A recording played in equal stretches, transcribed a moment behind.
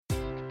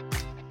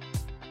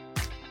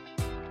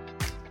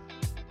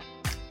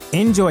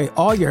Enjoy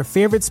all your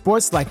favorite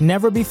sports like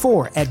never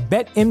before at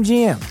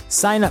BetMGM.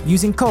 Sign up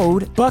using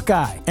code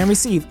Buckeye and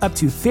receive up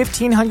to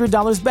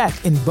 $1,500 back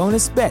in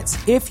bonus bets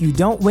if you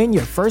don't win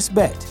your first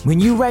bet. When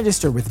you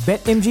register with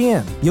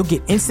BetMGM, you'll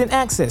get instant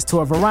access to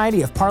a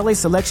variety of parlay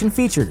selection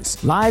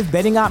features, live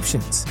betting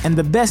options, and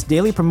the best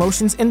daily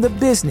promotions in the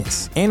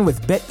business. And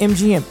with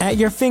BetMGM at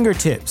your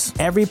fingertips,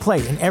 every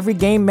play and every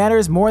game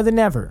matters more than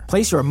ever.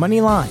 Place your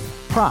money line,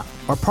 prop,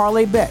 or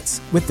parlay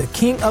bets with the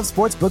king of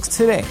sportsbooks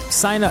today.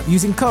 Sign up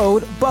using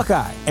code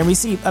Buckeye and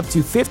receive up to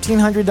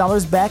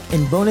 $1,500 back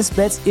in bonus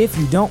bets if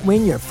you don't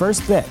win your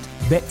first bet.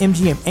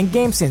 BetMGM and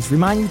GameSense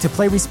remind you to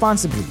play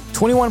responsibly.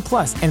 21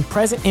 plus and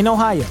present in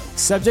Ohio,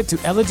 subject to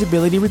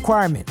eligibility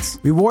requirements.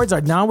 Rewards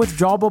are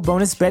non-withdrawable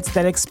bonus bets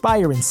that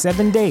expire in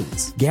 7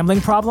 days. Gambling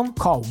problem?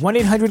 Call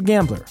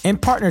 1-800-GAMBLER. In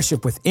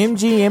partnership with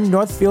MGM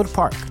Northfield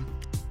Park.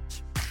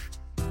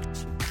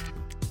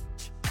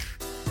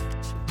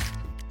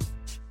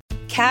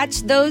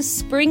 Catch those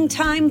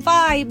springtime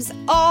vibes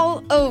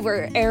all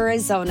over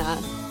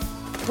Arizona.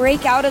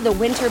 Break out of the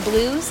winter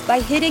blues by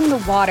hitting the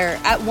water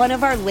at one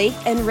of our lake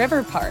and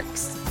river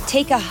parks.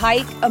 Take a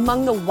hike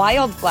among the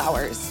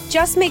wildflowers.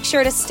 Just make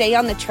sure to stay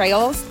on the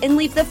trails and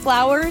leave the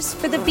flowers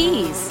for the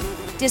bees.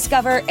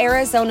 Discover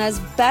Arizona's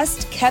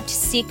best kept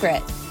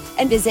secret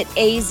and visit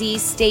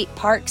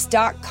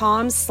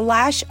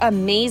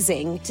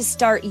azstateparks.com/amazing to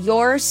start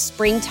your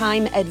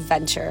springtime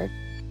adventure.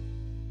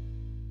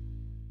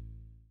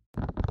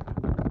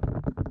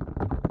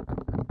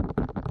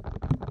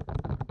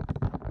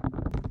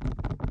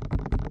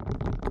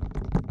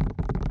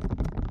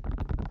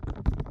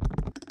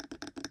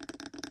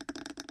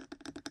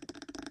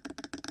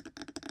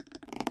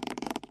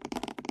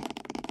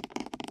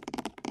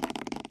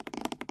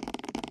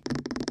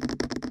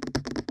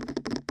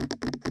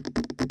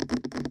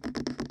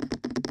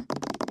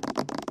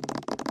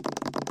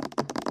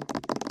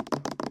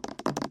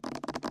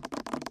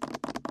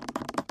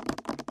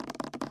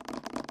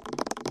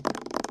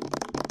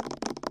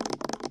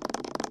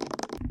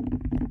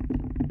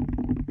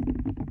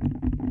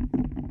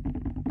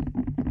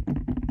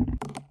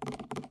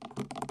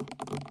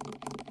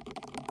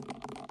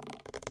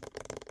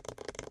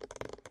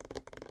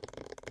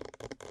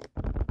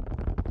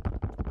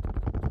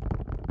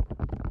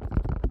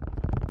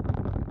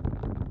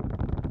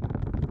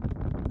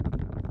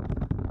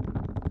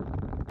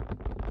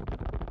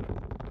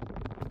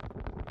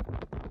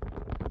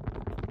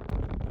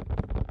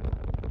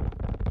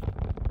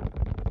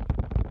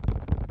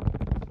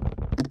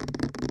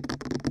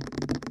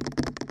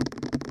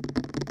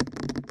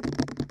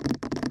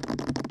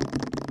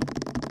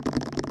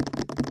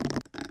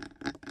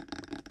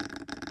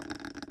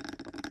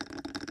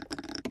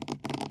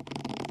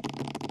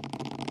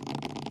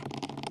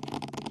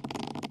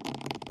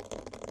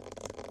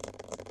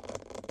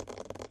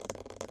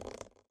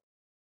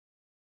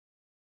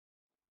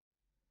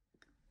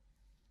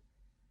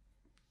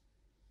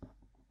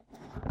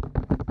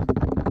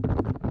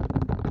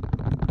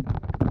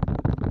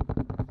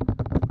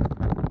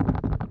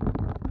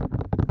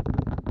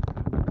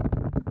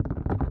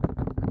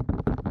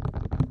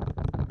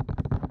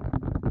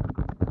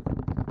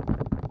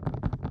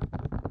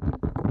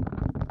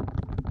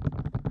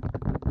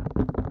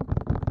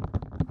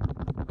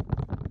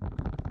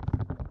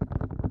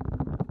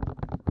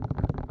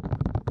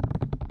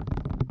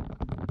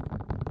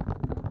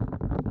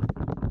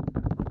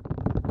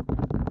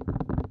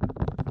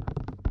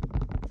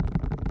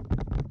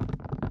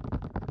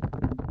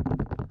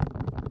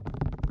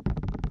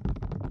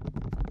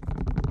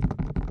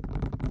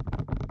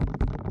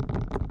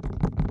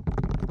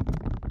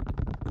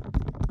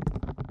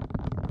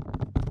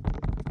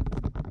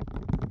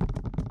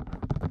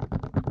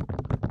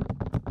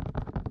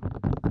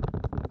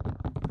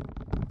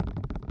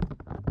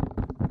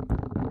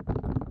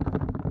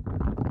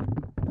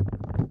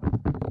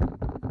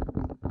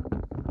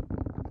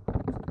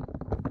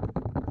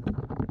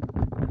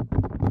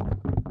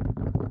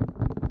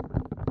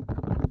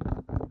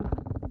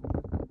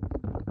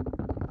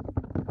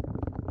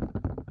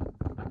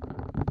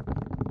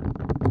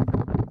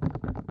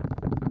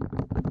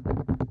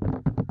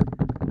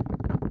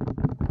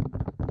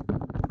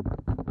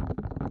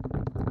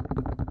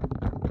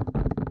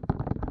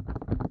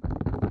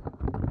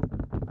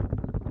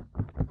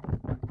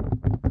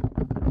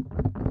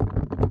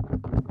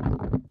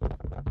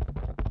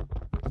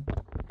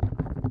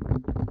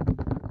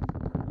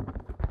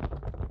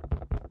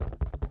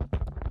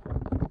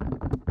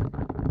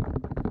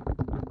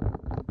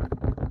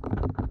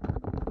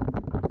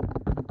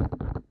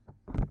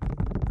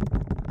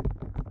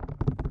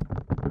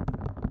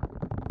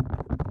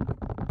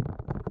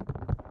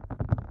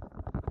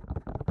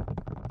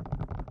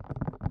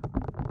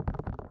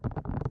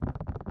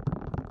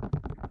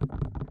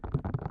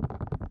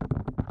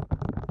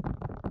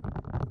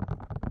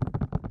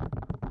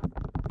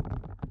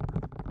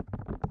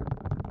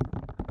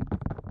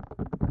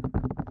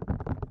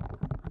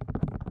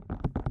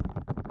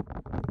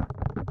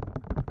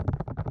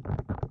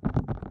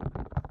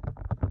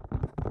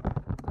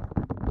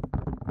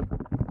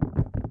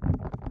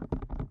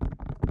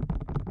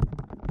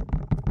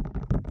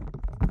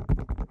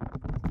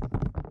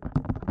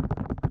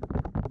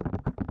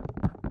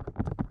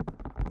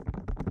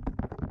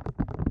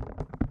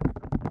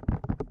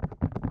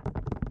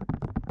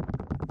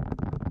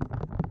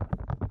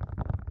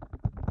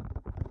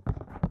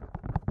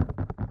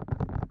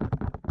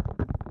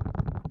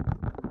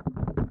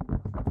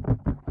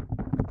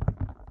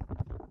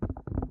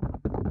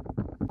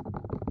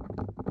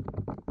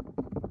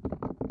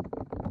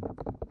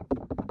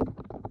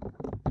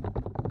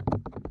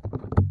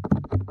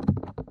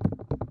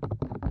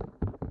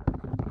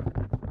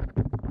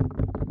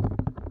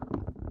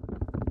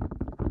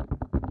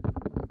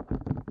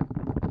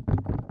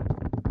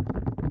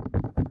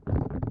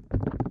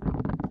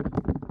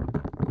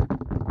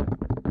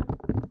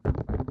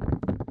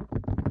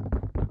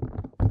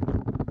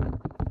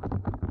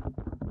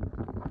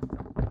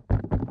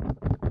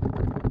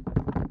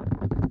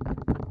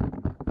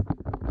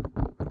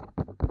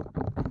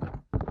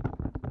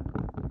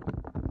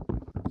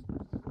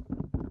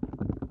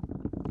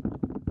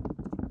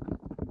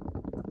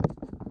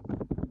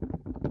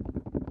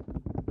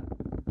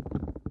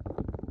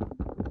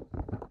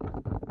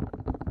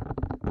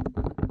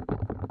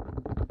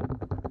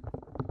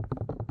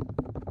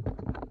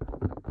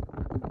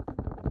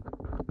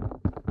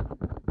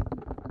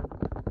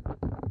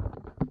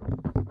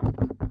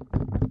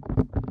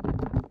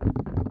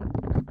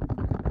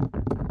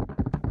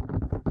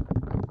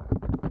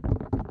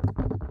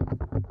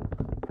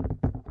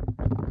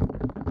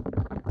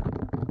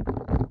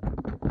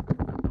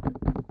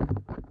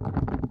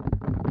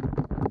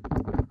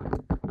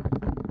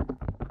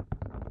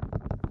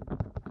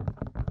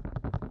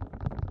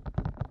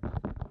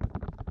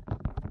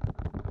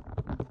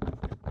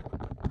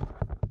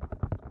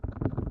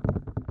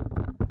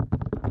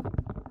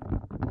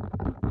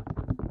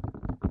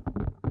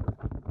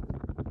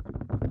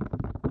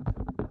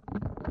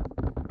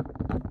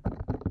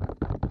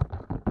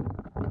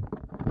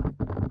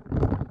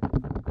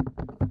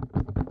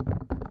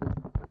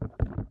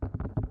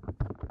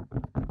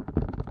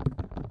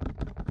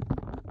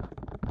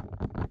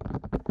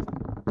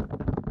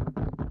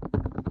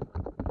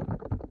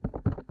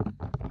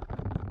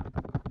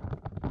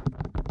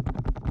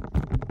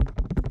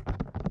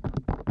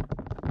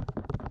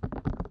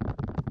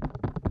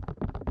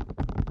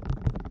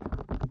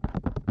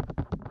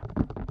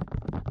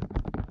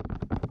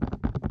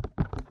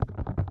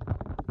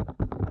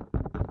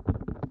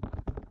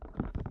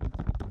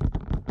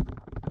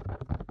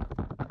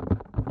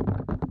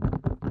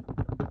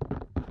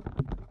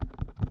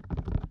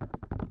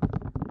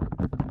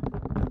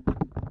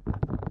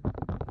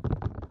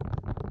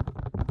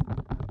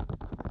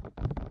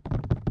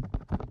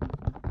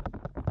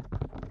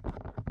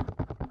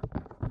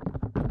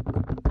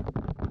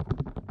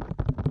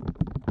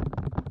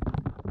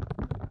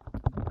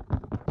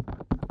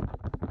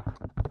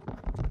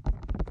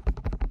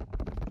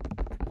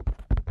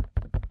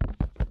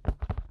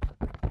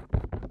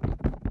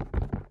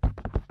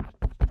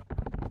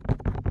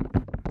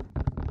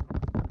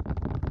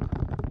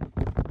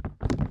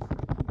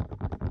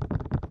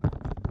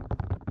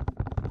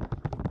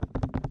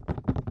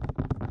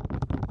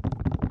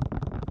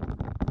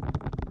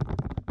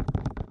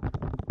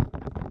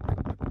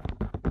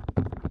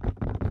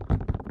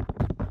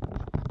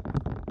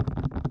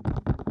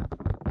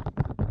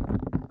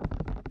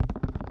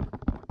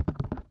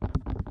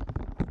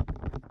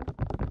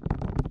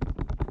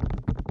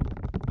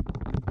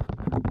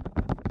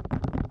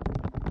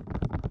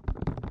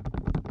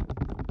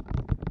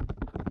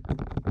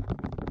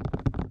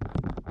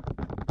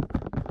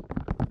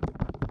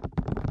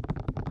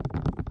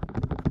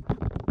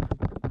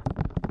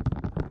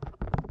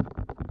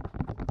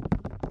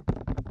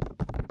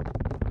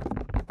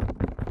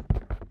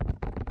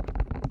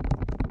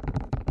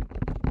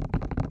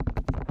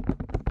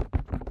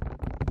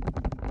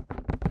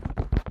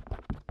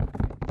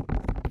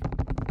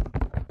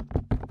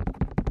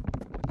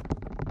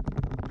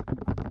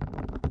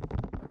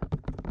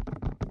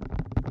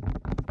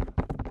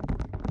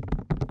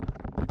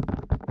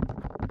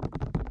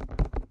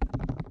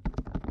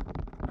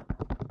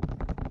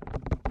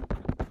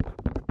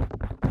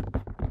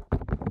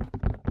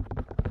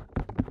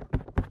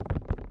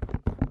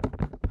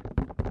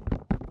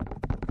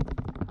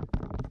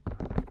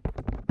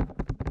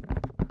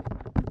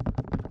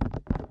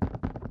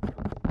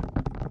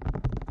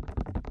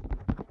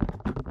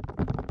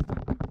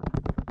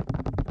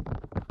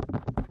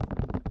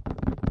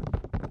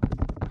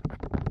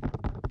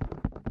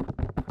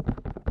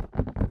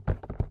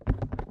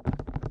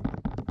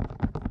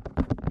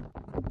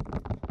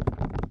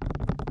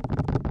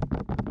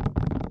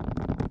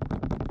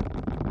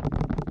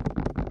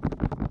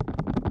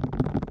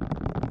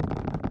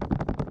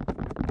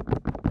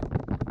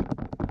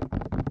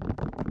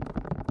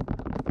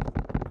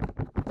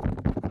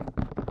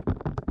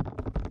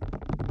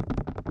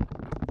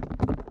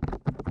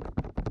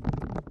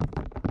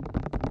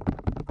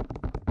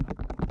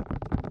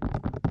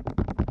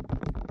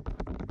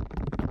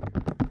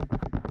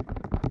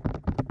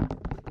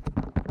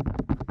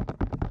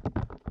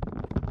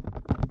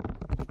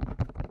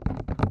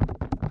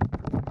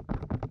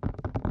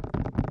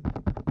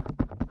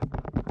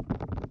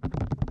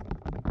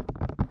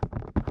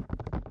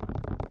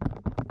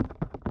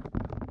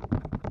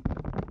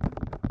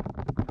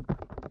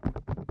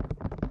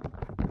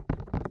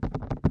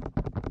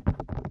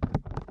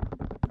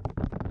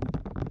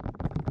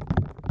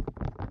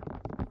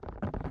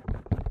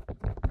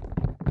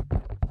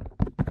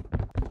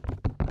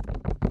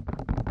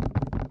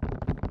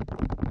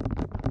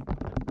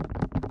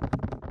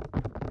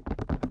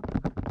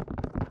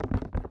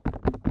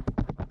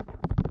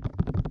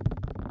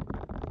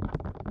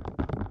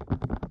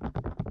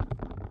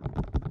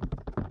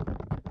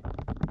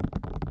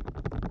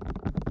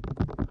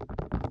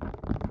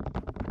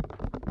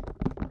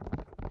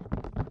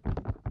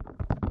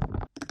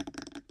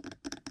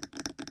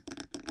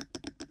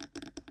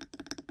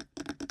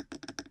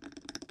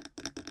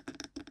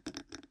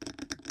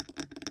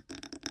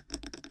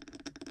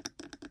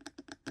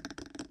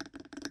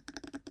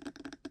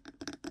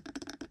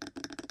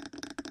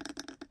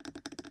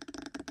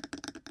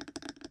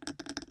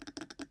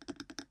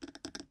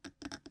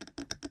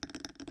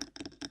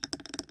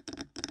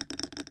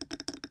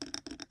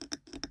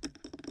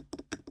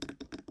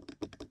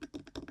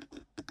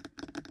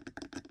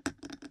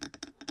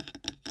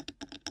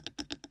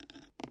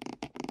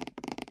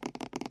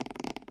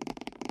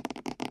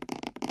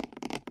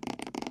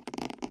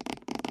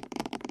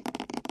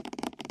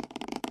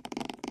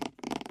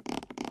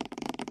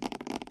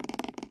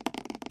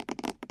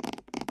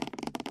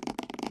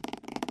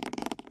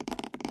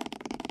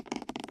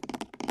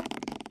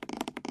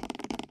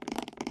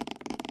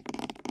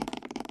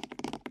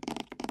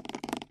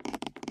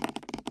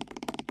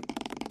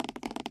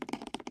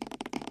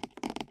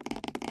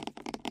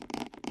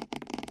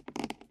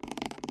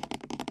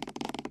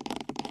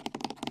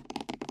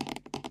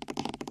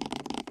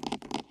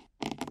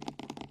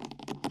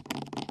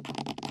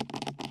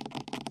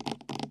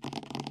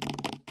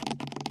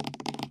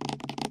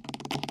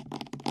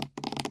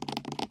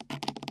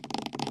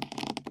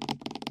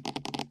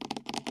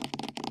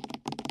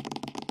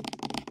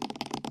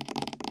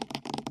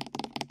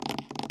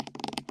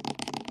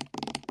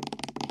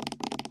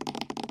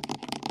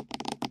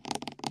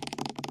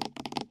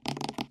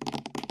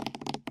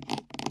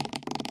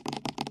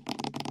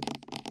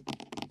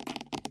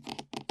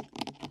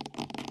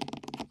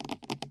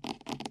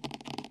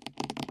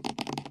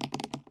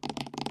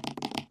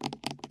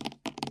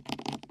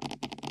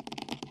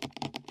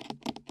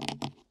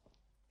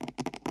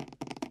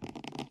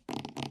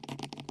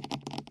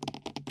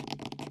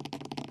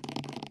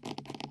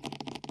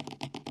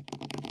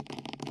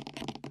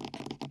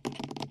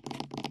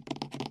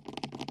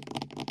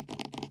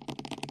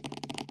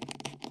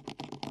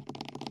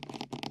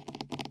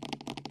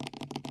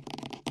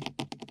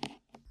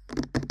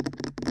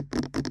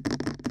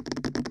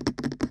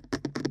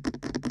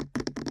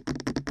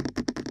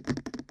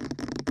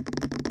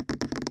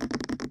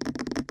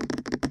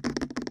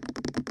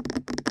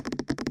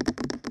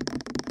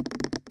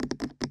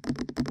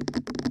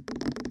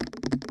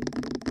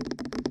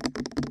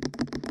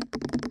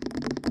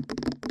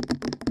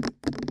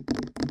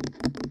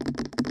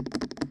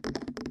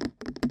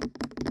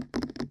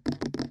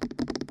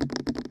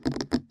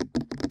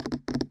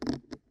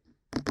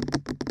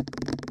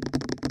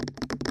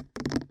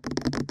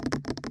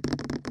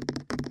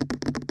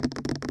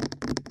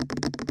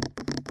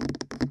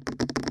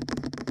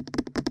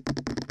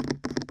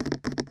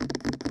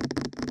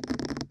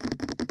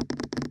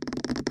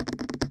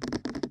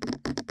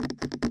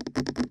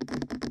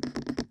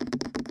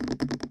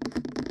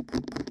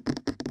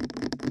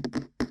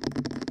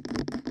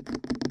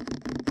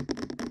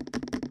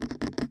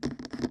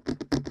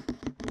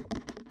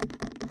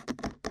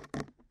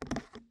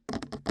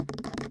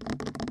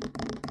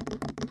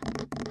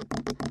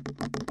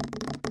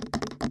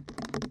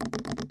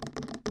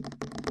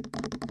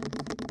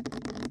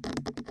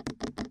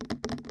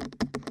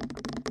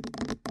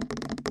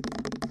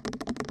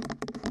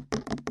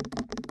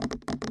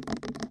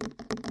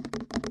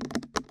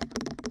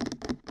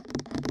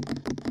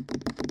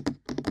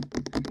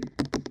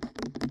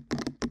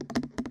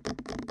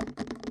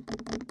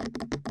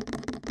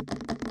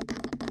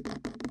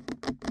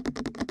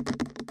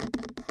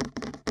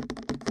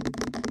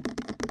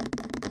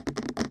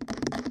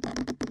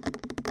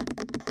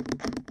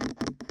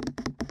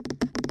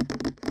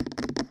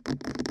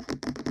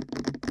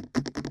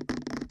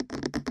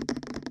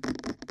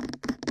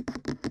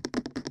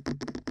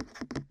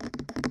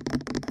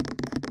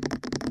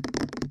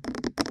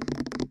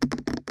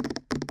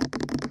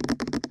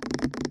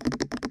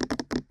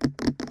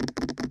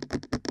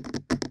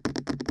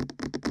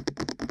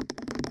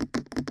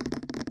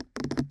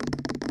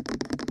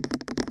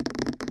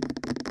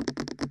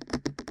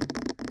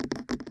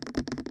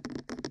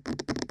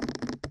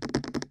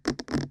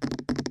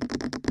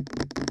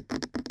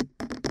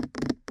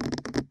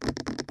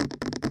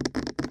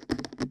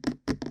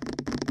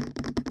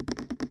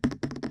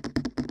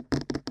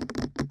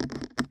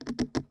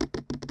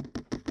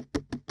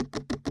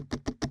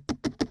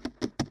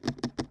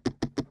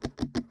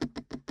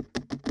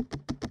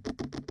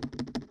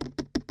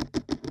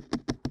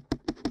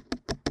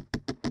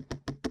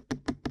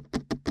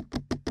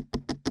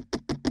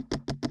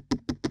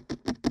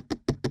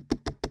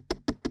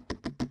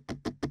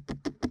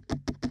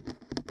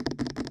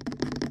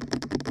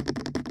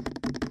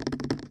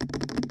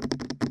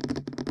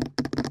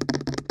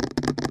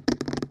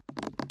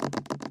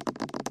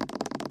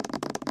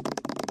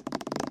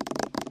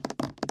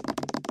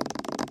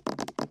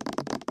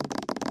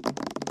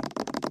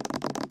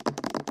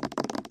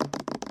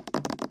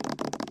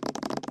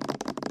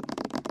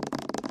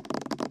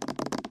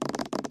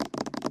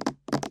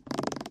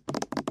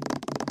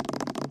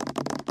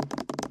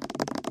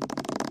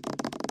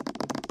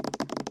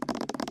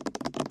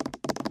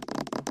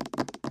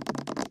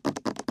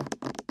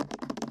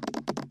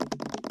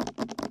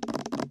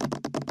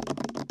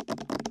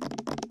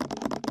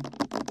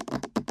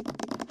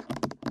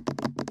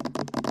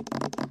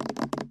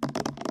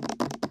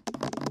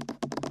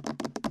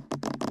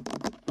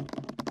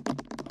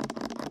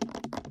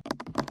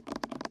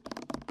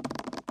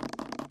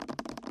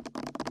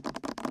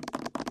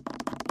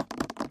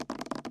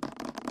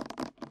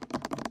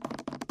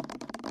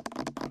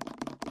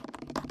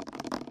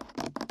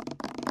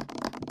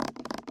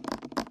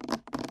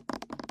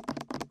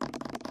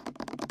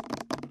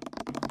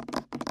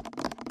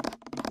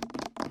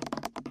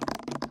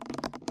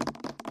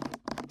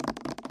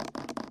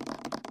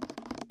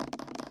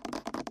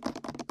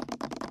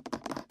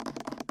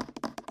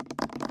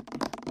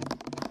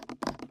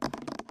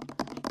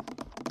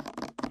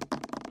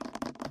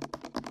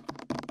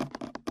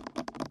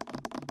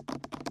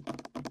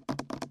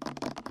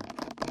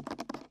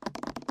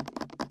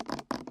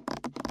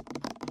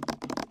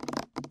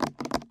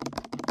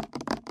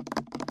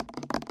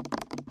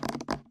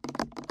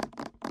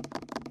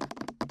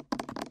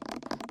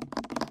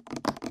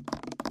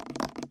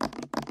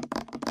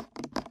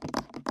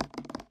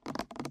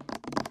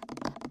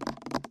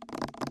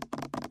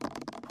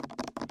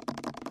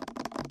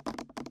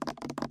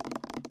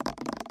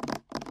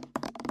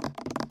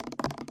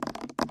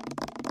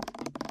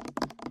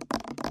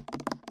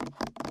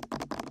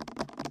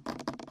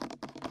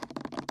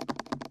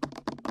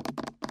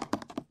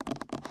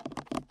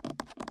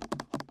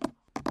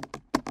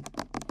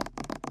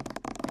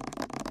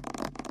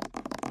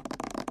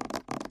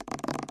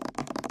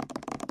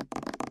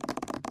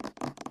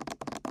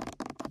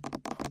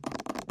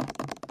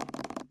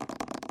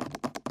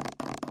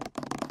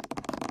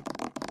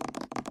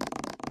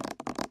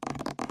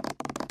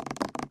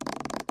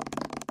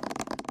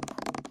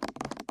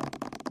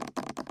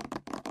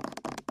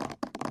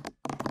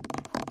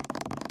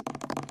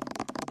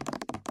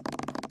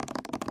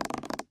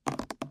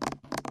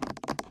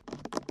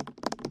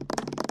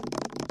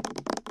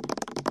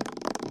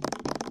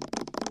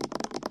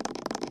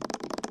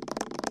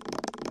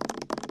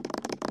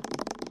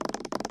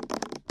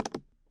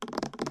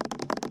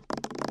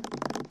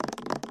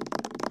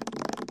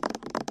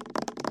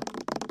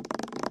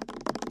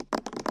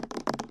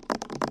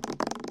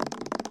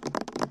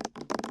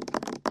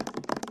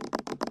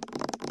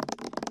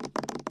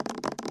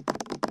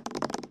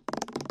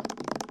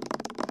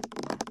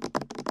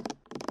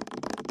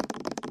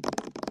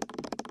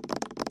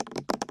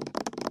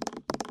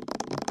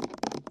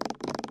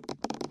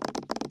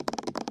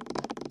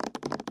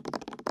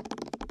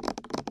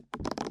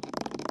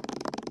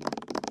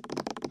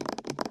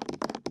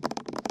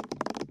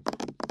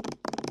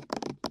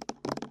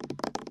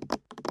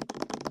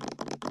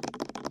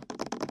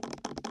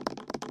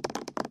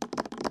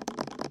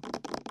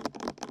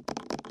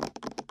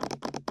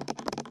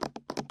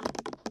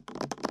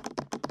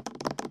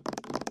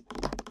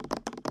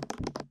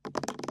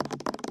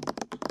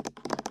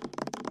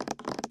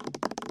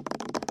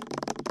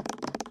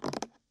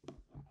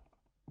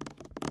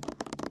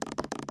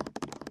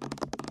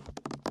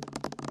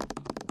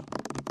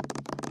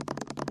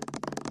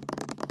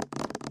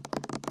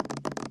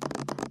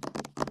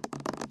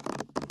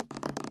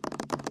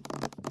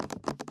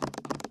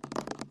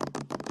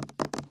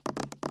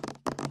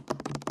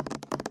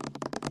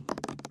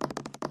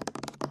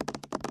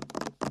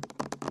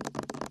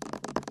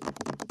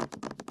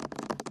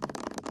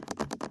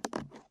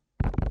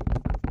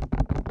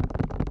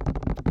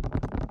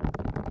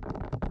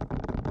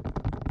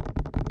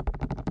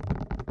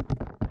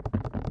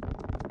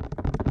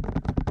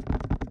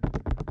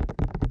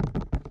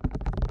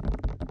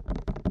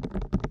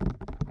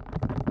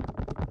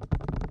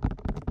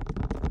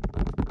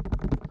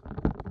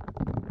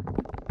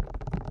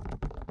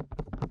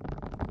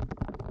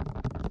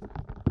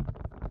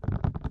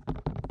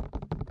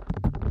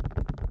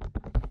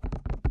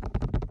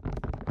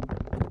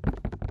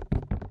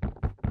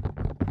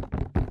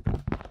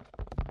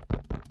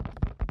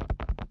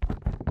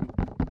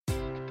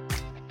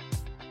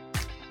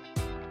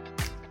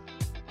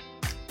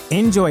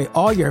 Enjoy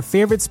all your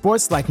favorite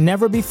sports like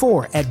never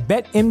before at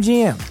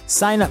BetMGM.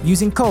 Sign up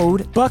using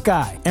code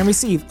Buckeye and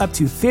receive up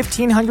to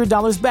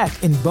 $1,500 back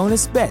in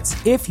bonus bets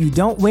if you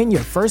don't win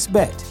your first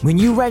bet. When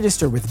you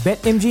register with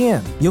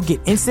BetMGM, you'll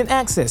get instant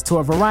access to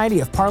a variety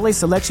of parlay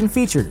selection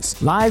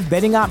features, live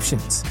betting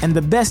options, and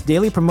the best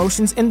daily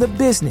promotions in the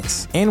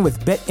business. And with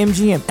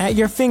BetMGM at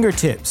your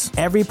fingertips,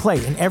 every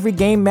play and every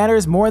game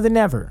matters more than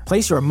ever.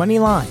 Place your money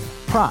line,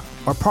 prop,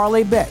 or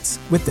parlay bets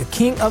with the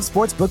king of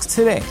sportsbooks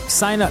today.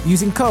 Sign up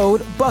using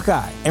code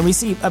Buckeye and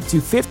receive up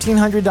to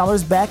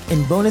 $1,500 back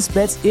in bonus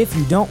bets if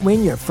you don't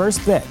win your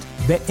first bet.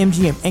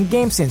 BetMGM and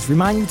GameSense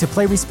remind you to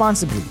play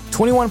responsibly.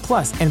 21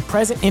 plus and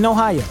present in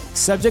Ohio,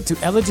 subject to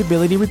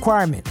eligibility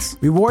requirements.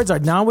 Rewards are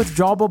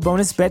non-withdrawable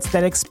bonus bets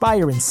that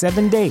expire in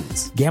 7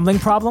 days. Gambling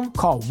problem?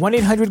 Call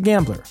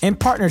 1-800-GAMBLER. In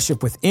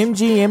partnership with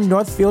MGM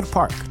Northfield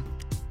Park.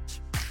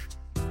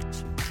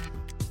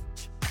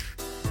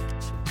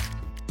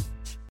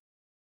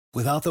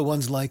 Without the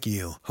ones like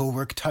you, who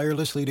work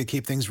tirelessly to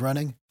keep things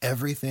running,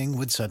 everything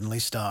would suddenly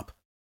stop.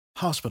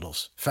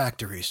 Hospitals,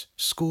 factories,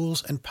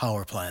 schools, and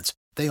power plants,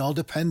 they all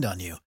depend on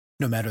you.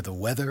 No matter the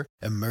weather,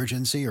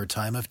 emergency, or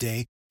time of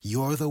day,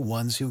 you're the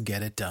ones who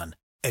get it done.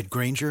 At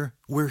Grainger,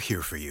 we're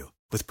here for you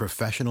with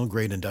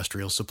professional-grade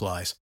industrial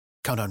supplies.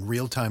 Count on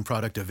real-time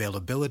product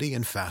availability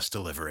and fast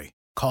delivery.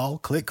 Call,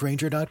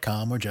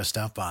 clickgrainger.com, or just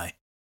stop by.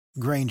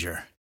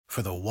 Grainger,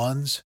 for the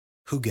ones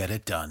who get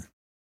it done.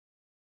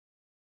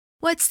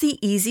 What's the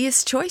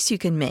easiest choice you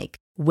can make?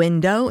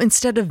 Window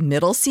instead of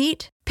middle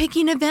seat?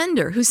 Picking a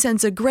vendor who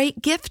sends a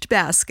great gift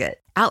basket?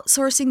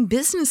 Outsourcing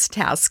business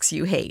tasks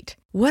you hate?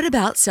 What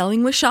about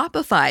selling with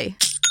Shopify?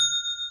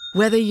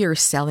 Whether you're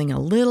selling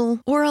a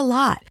little or a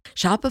lot,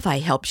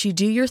 Shopify helps you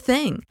do your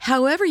thing,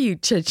 however you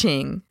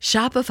cha-ching.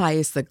 Shopify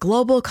is the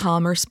global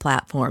commerce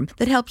platform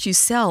that helps you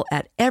sell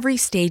at every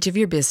stage of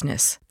your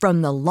business.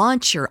 From the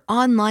launch your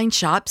online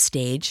shop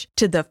stage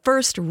to the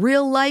first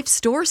real-life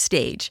store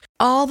stage,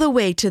 all the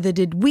way to the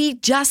did we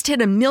just hit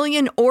 1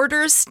 million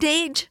orders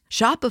stage.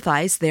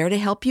 Shopify's there to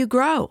help you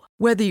grow.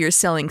 Whether you're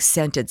selling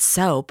scented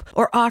soap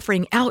or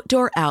offering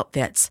outdoor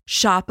outfits,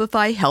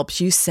 Shopify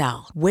helps you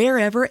sell.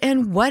 Wherever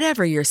and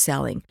whatever you're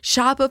selling,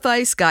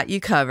 Shopify's got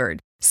you covered.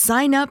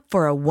 Sign up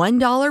for a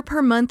 $1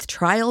 per month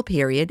trial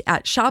period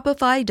at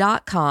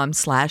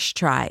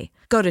shopify.com/try.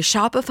 Go to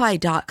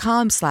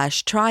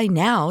shopify.com/try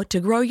now to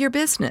grow your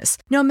business,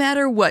 no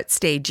matter what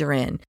stage you're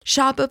in.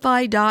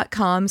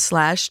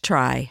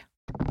 Shopify.com/try.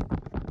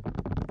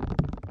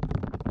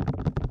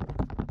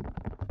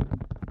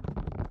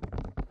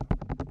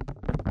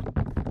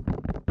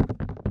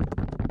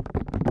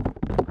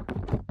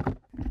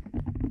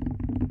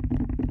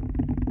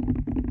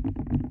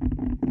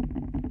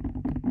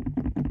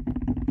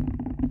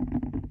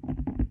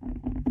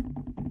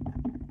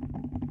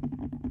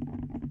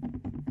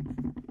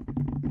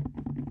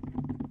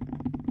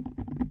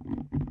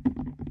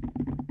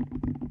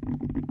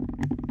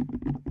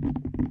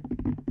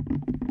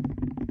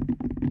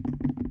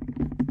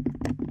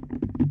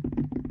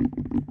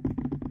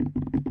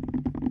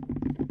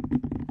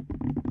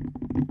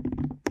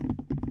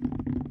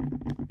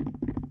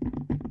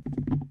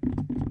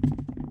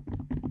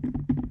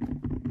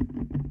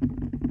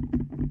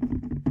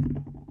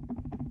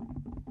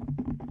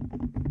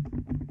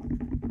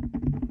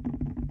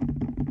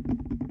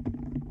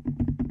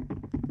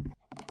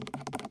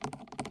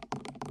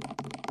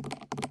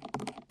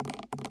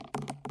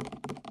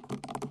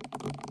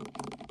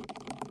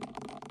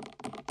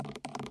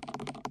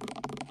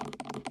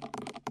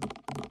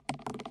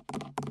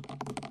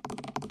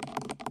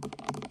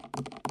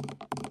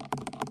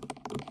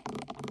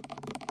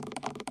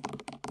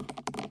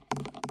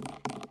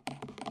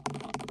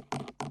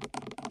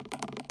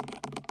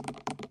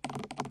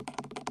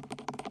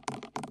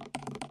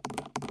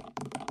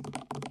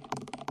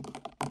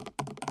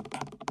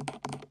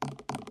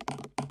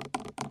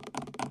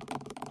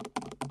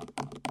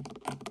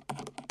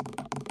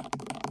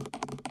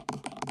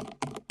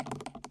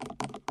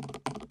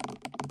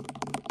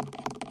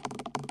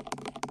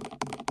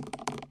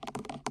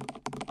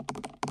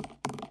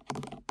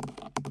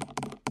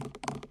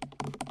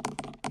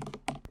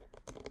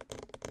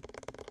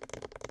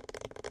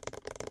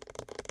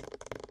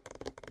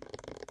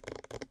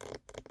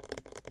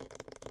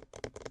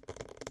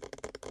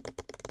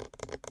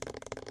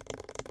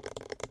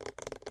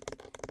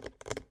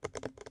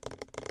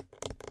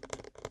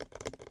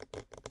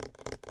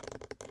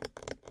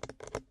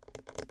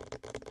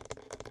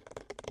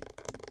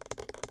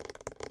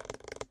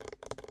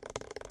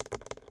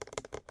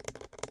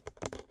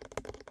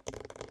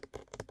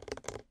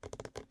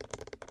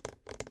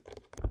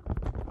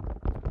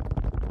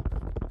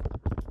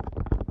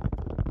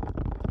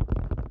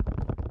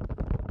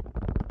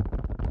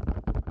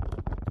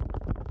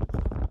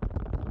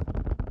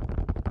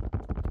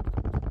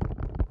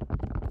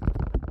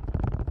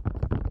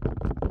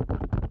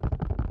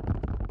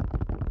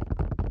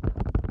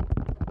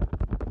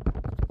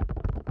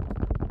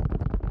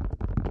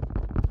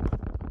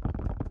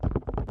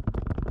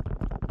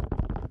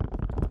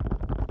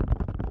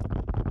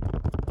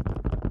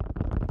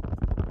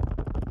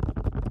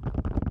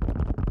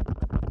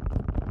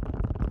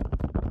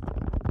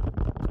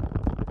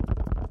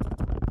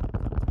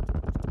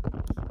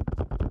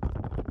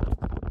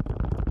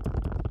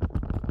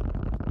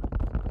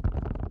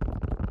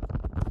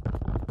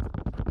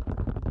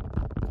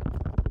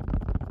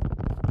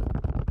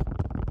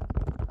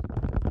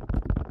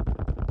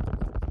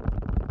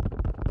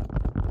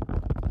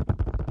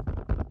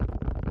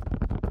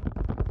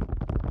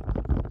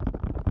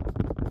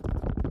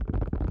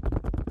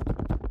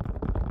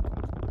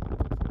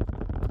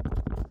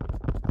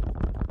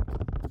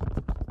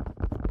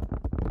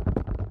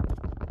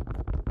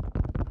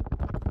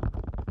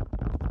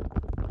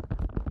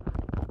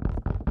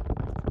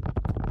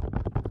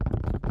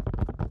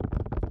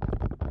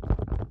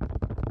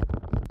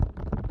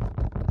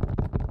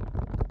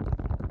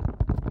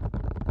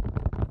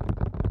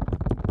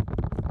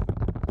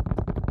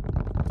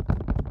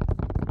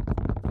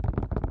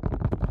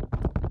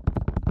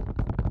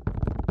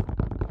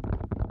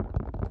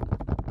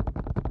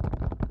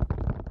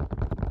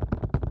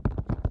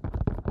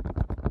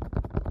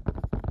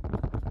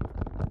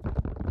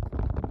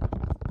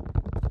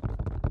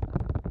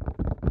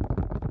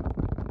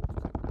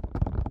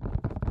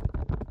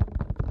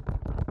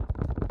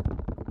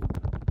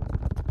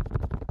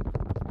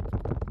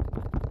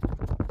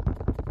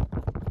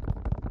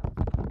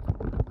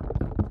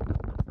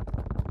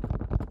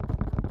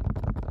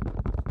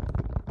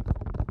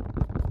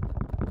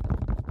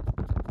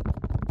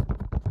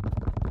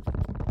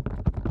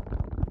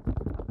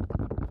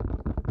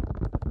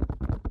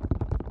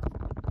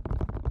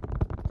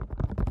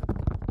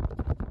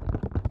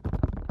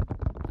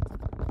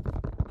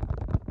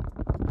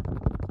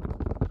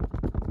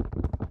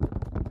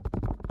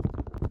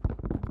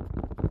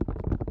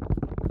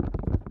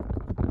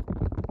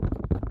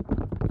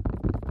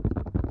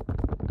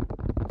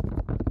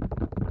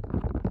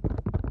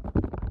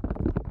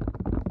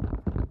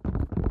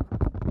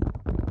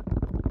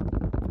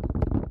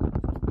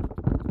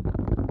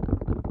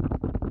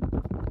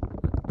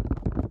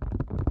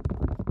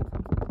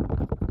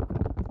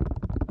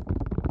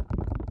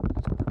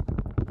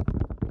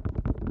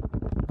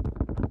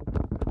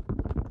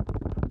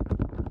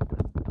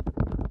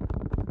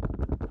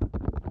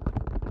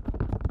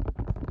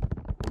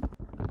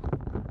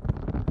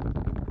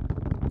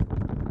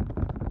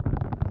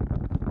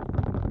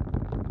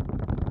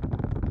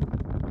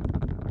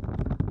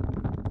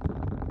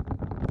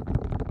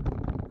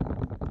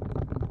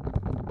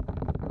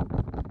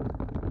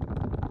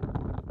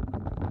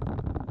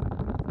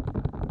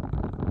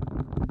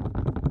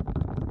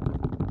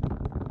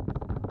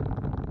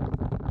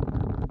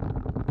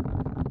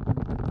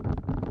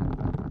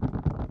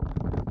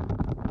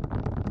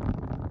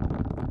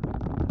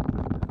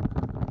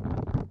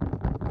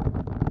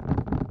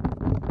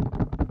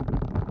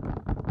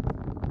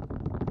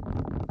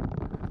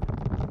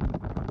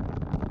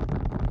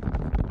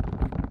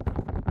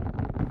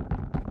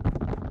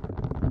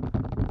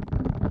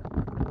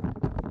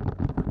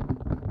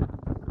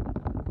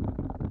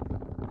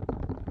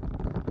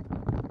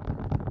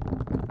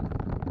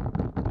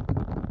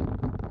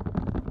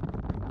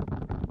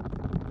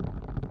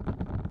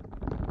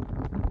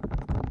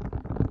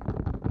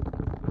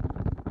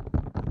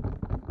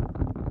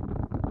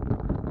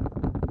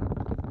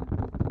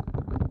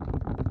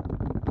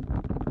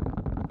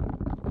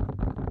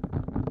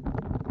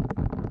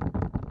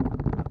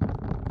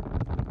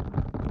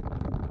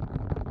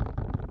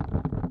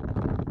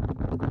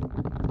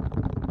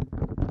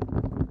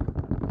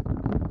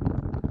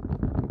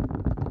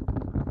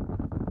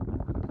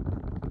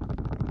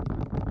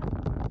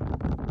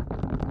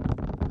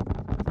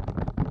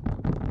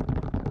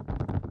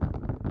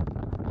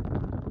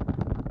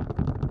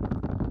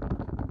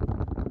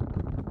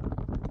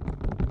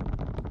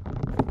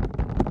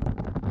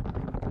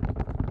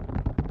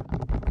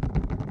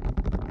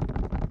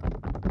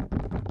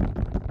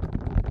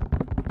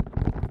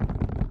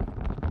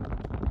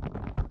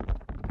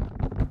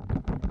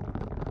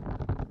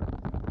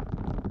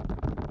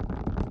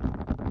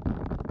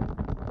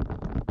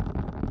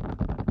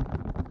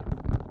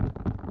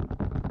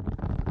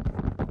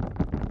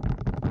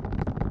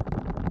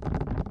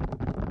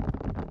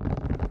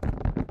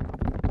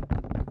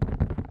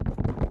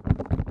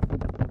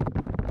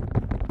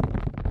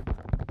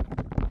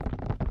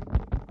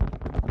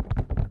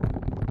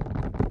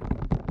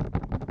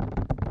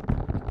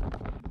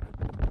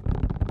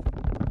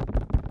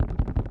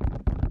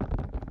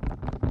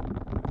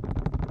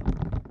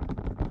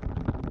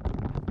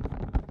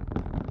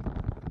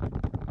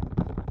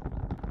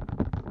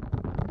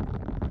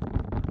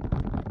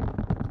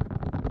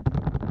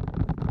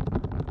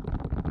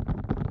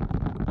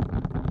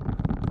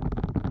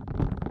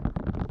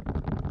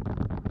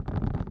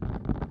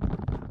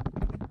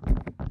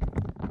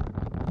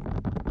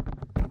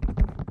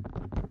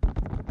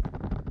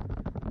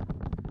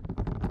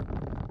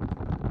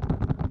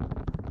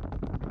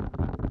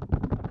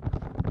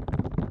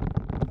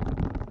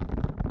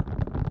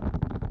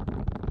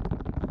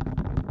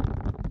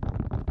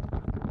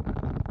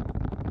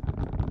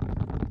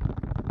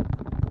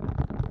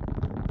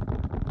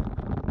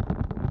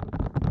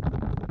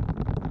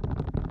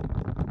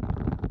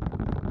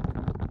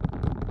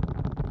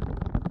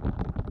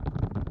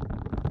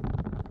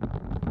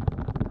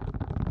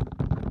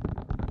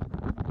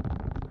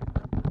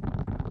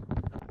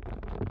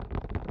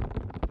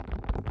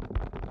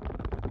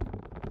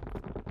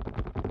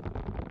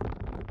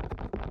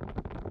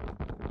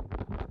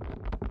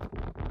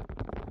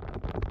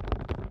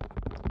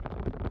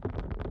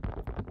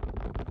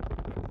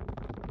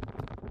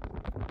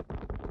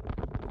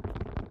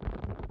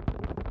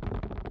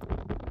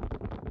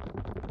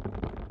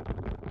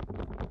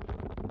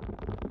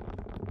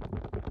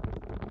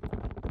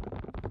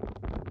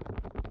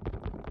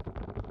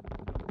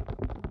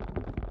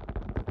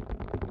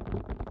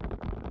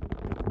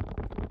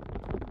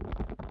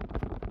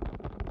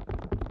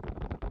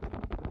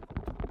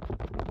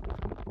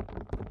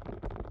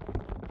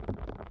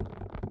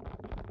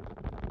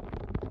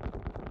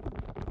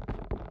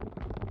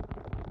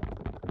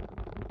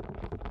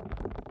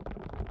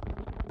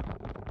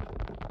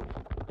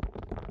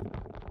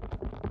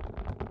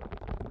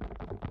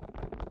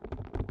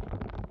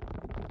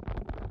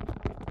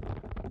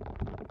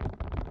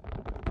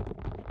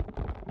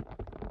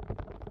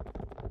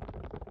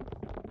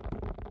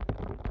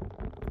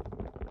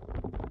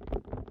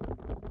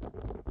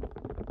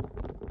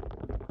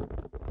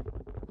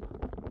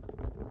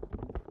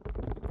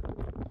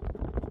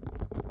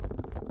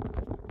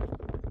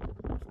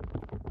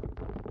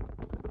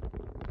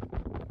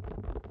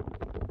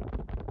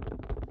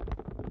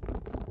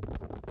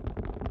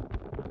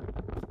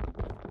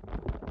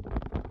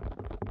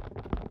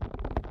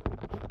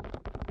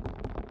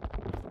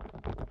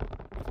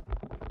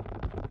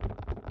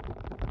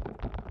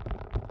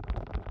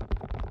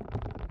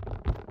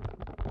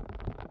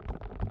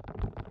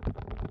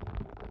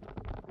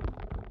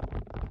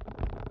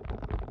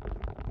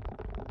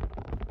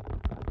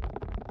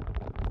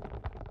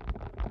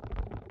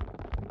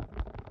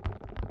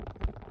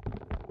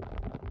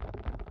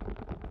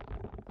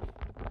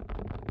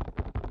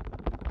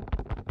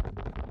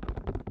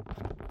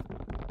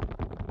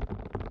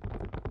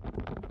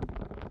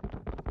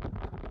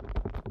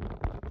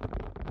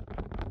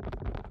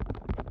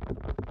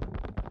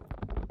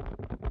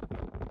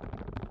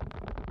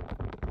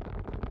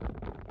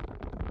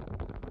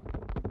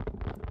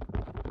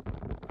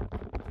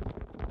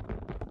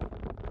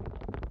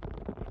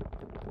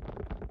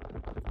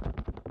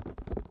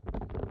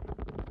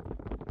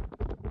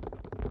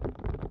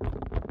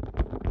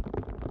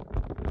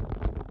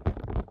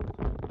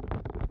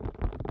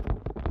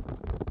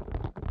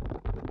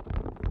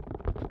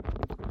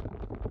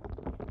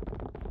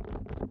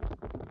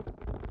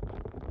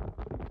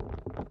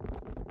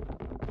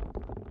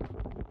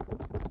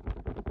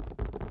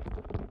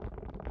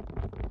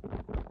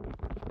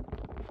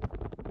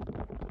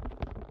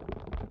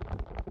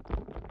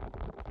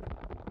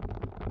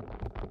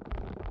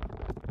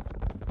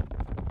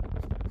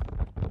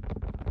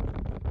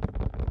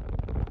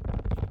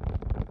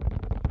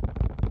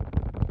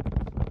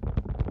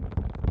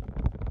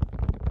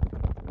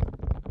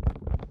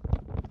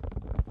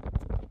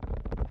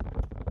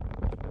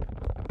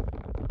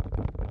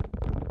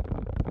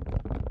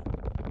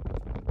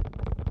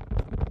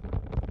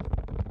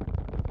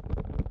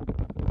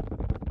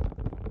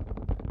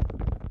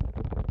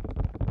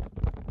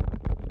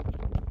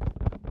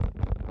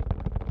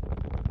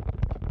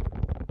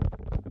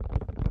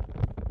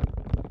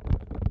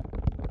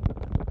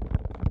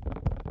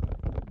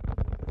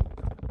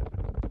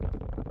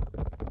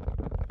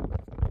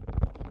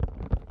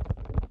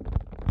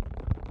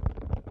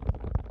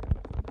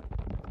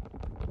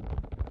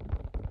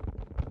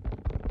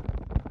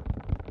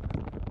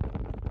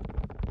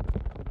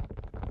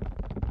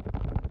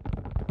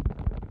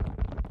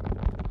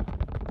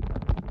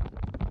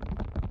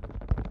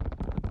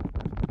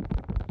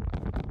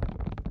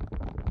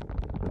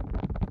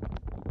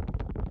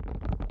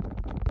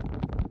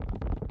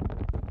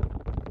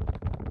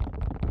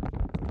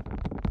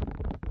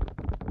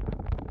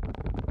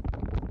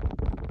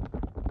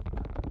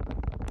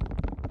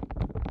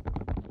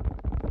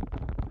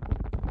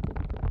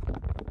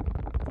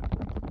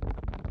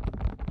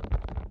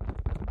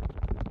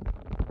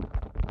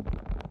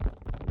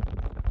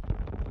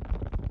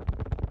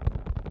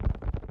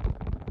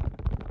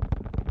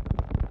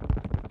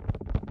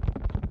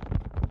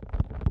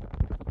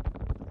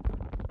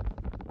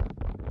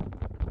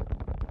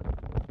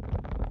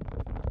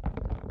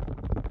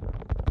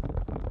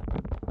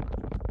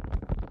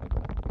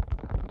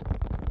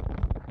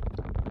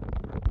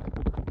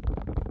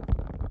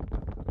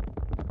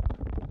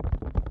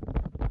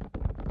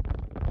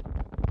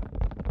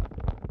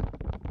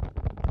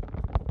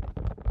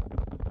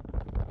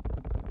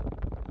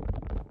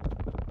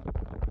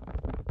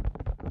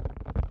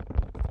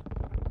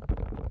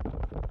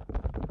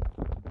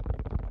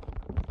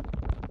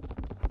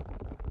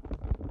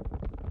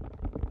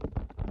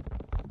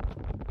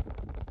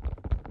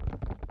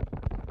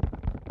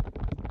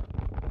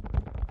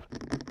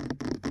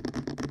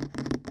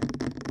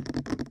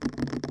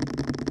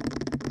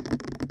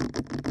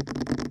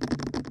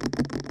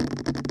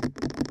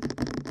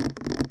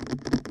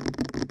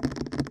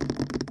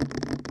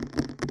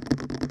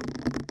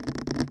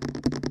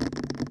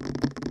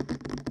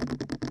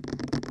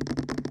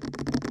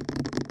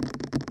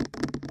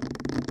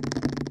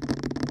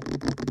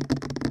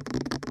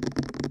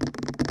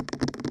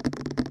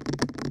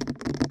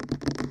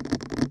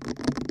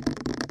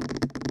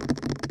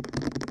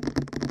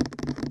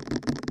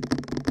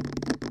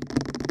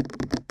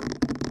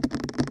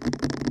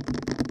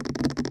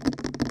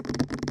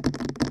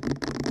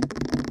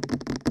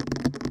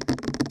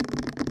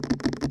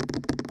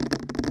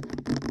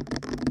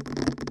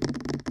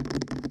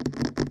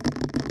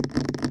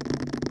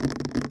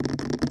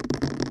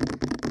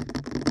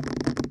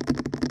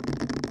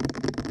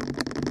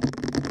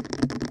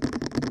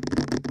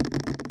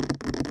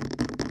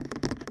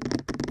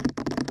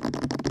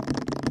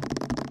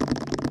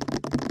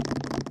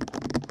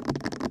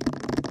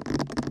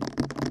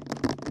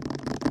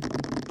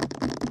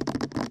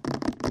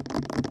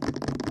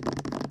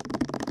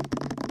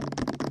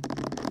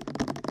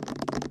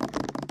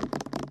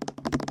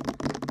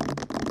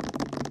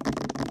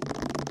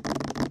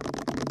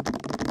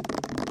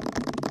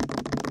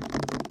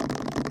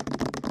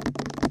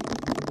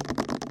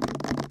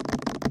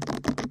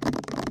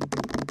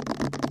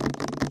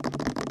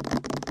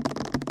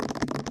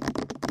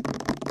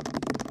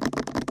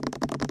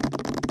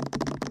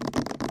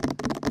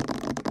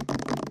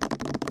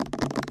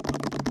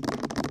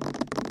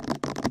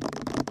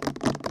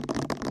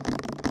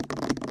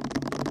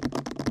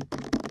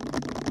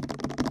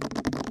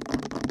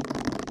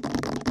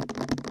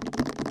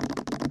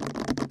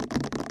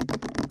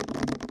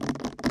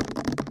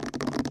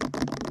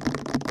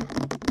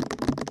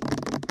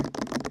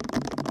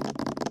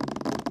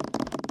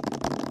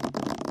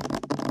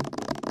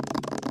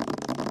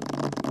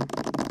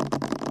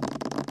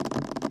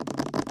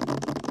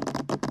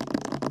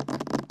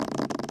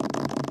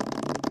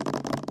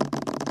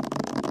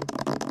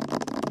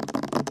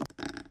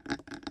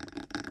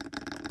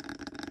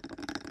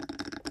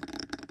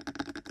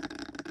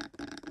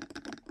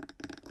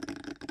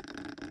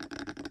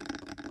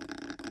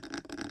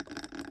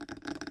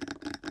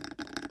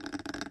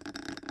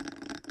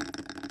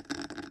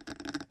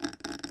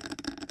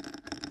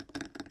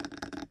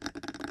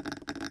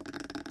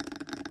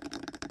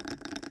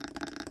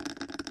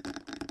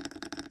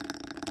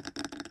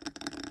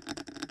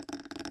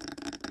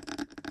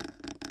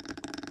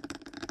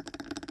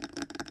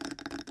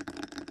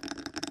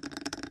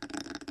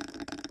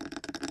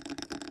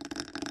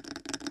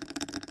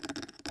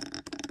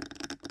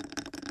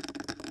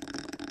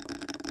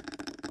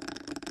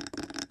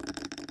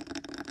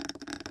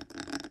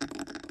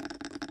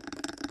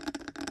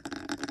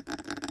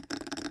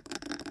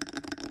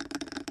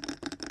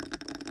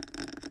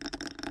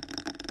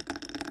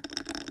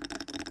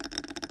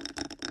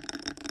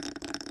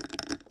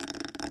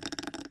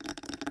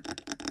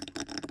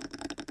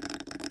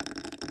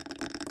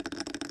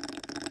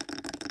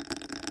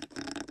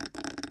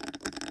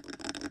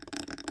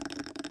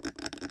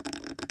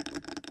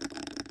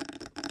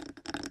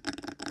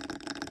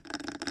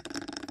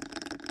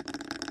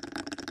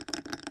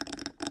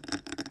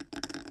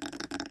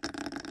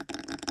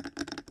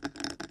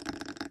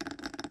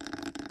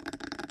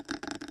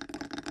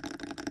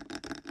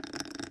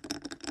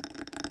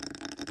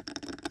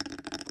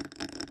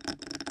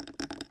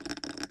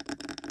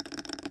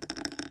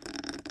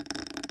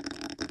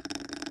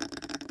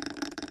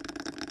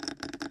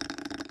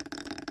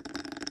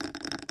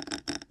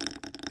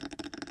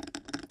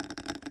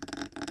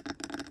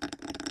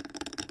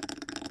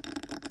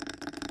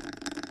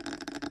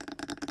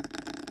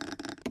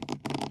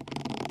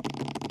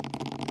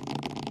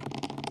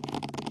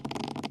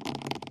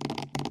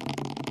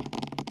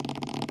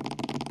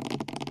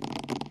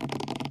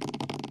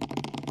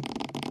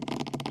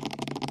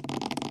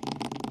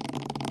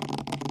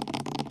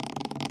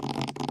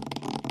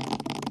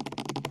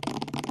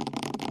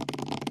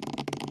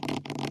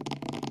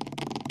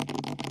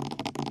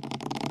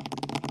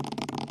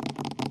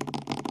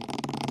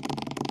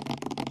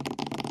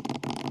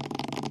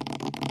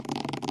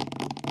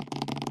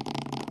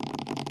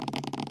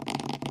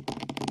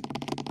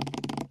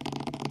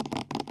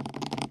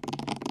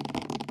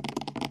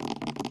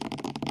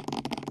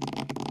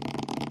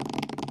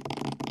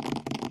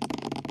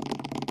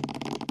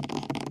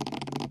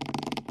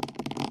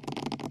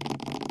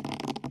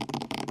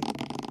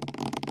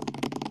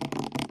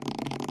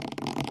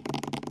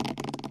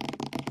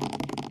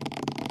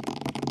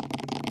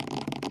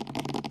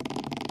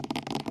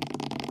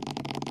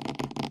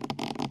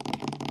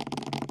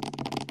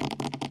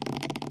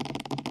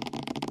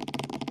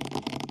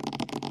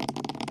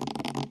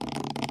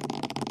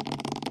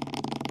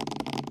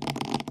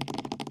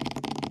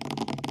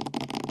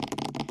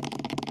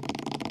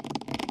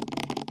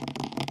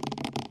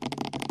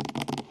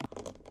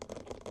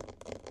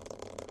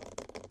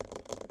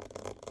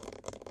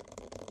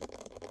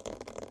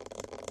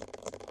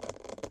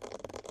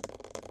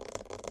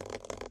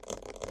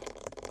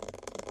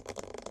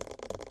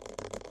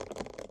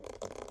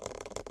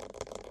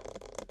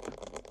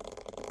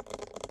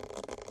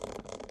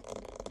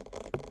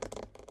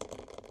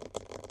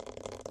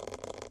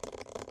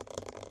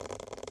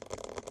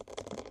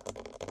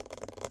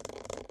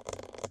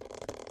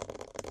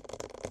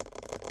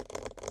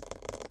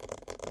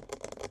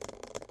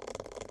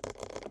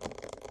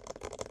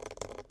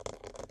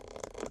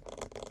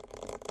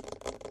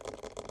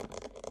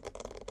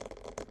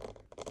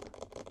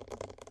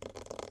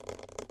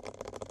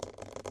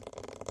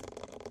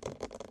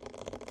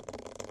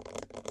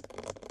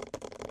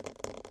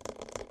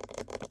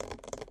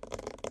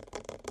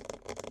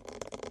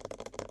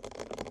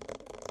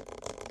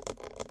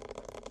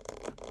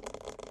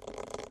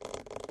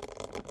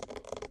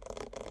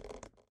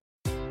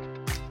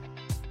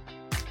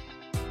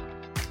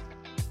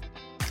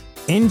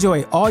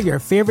 Enjoy all your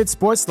favorite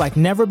sports like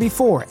never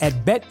before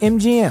at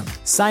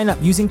BetMGM. Sign up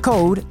using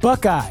code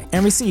Buckeye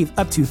and receive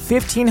up to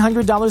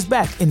 $1,500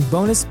 back in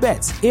bonus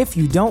bets if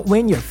you don't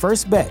win your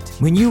first bet.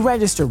 When you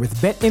register with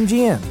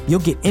BetMGM, you'll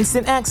get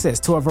instant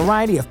access to a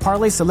variety of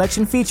parlay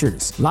selection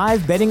features,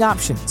 live betting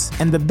options,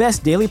 and the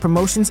best daily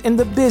promotions in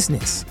the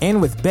business.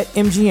 And with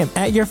BetMGM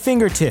at your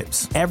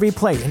fingertips, every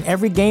play and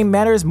every game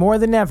matters more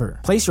than ever.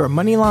 Place your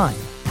money line,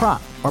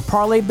 prop, or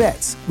parlay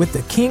bets with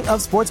the king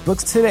of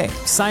sportsbooks today.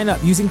 Sign up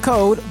using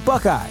code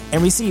Buckeye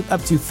and receive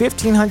up to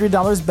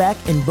 $1,500 back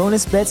in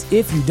bonus bets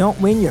if you don't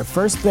win your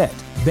first bet.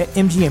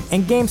 BetMGM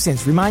and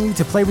GameSense remind you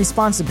to play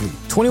responsibly.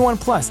 21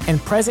 plus and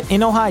present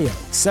in Ohio,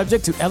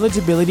 subject to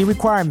eligibility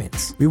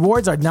requirements.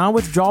 Rewards are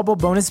non-withdrawable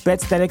bonus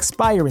bets that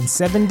expire in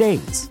 7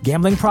 days.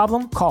 Gambling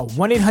problem? Call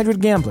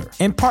 1-800-GAMBLER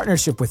in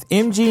partnership with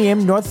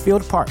MGM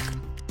Northfield Park.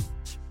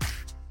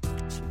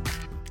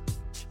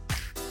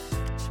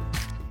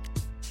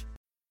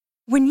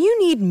 When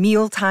you need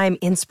mealtime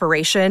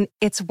inspiration,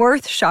 it's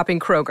worth shopping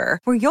Kroger,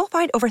 where you'll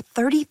find over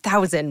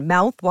 30,000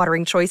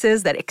 mouth-watering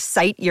choices that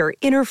excite your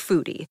inner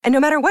foodie. And no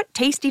matter what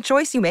tasty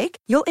choice you make,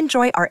 you'll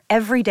enjoy our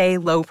everyday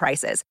low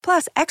prices,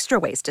 plus extra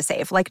ways to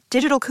save, like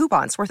digital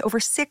coupons worth over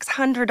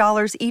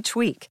 $600 each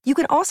week. You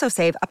can also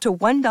save up to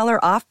 $1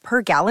 off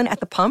per gallon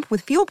at the pump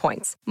with fuel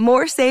points.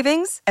 More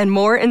savings and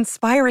more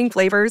inspiring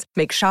flavors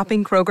make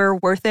shopping Kroger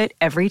worth it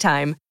every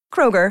time.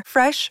 Kroger,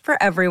 fresh for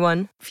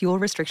everyone. Fuel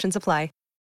restrictions apply.